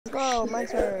Bro, my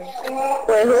turn.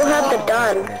 Wait, who had the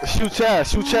gun? Shoot Chad,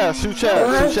 shoot Chad, shoot Chad,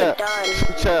 Who shoot has the Chad, gun?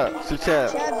 shoot Chad, shoot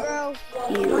Chad. Chad, bro.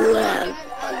 You have.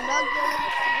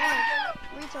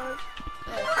 Retard.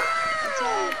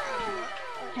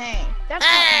 Hey, that's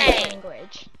not my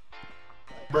language.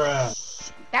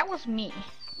 Bruh. That was me.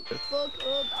 Fuck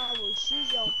up, I will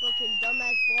shoot your fucking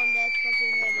dumbass blonde ass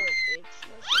fucking head up, bitch.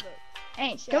 No shit up.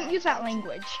 Hey, don't use that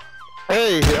language.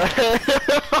 Hey.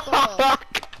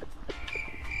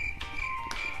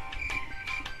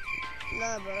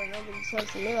 Nah, bro, nobody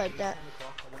talks to me like that.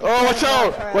 Oh, watch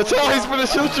out! Watch out! He's gonna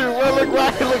shoot you! Well, look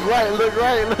right, look right, look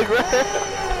right, look right.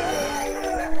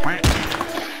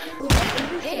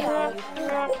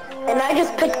 And I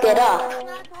just picked it up.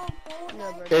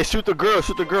 No, bro. Hey, shoot the girl!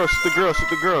 Shoot the girl! Shoot the girl! Shoot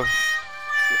the girl!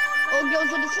 Oh,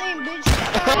 girls are the same, bitch.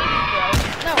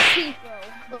 No, peace,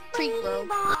 Bro, freak, bro.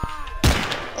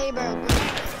 Hey, bro. What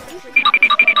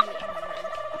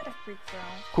the freak, bro?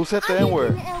 Who said the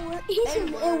N-word? He's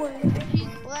an N-word. He's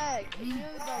black.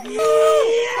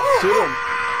 Shoot him!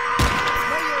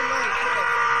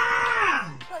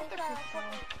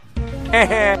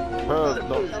 Bro,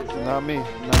 no, not me,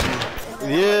 not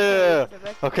me. Yeah.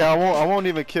 Okay, I won't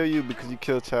even kill you because you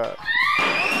killed Chad.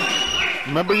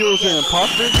 Remember you was an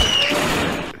imposter?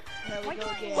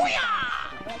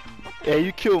 Yeah,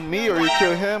 you kill me or you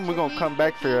kill him, we're gonna come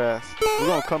back for your ass. We're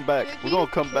gonna come back. We're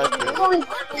gonna come back for you.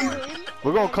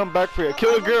 We're gonna come back for you.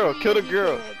 Kill the girl, kill the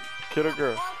girl. Kill the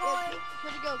girl.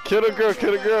 Kill the girl,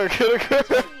 kill the girl, kill the girl.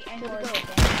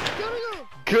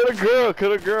 Kill the girl, kill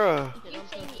the girl.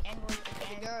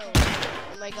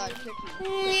 Oh my god,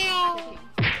 cookie.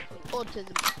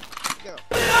 Autism. Girl.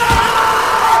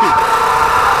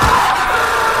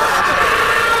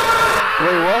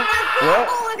 Wait, what? What?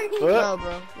 No, What?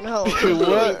 bro. No.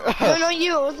 What? No, you.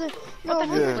 No, What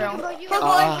the Yeah. freak, bro? I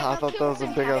thought that was a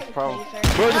big ass problem.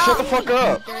 Bro, just shut the fuck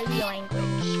up. Dirty language.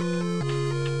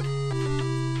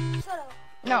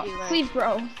 No, please,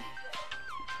 bro.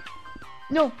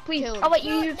 No, please. Kill him. I'll let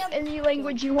you use any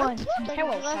language you want.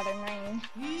 Hello, Southern Rain.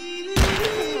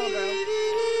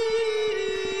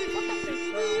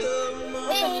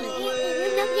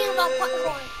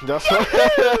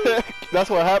 That's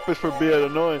what happens for being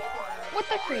annoying. What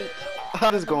the freak?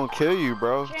 I'm just gonna kill you,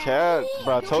 bro. Chad,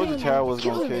 bro, I told you Chad was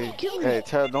gonna kill you. Hey,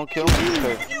 Chad, don't kill me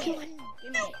because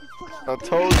I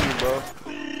told you, bro.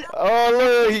 Oh,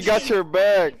 look, he got your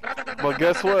back. But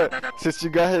guess what? Since you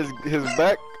got his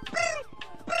back,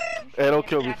 hey, don't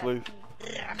kill me, please.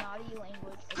 Naughty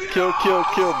language. Kill,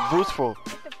 Bruceful.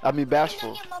 I mean,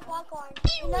 bashful.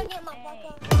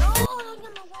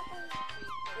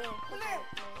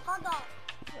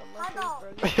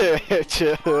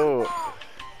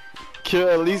 Chill.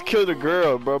 At least kill the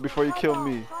girl, bro, before you kill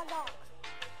me.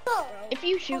 If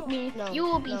you shoot me, you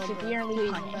will be severely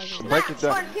punished. Break it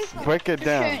down. Break it You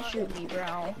down. shouldn't shoot me,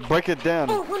 bro. Break it down.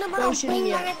 Don't shoot me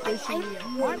yet.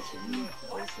 What?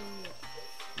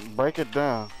 Break it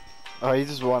down. Oh, you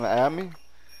just want to add me?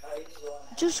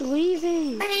 Just leave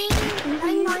it. Ow,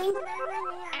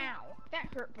 that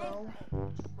hurt, bro.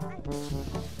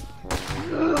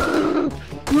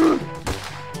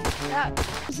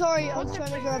 Sorry, I was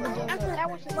trying to grab a donut. That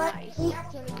wasn't nice. I was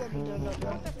trying to grab a donut,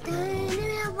 bro.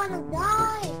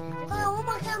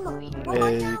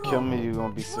 Hey, you kill me, you're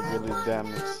gonna be severely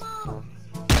damaged.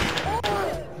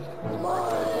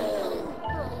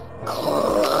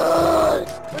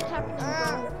 What's happening,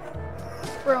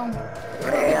 bro?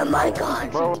 Oh my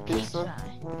god. Bro, pizza?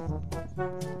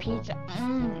 Pizza.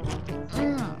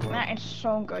 That is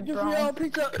so good, bro.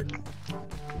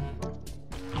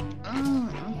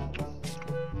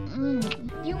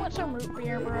 You want some root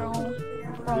beer, bro?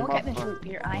 Bro, look at this root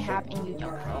beer I have and you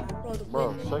don't, bro.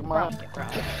 Bro, shake my hand. Bro,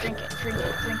 drink it, drink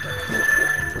it, drink it.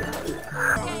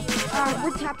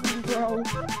 What's happening, bro?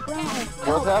 Bro,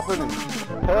 What's happening?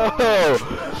 Help!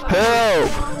 Help!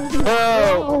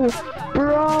 Help!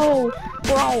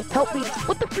 Bro, help me.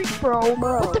 What the freak, bro?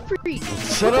 What the freak?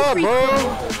 Shut up, bro!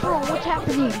 Bro, what's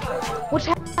happening? What's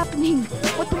happening?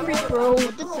 What the freak, bro?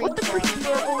 What the freak,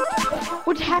 bro?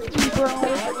 What's happening, bro?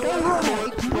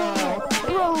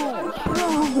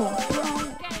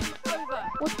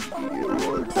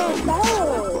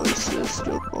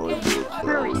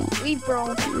 Hurry, leave,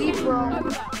 bro. Leave, bro.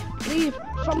 Leave.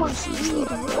 Someone leave.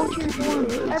 Go to your dorm.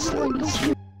 Everyone, go to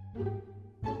your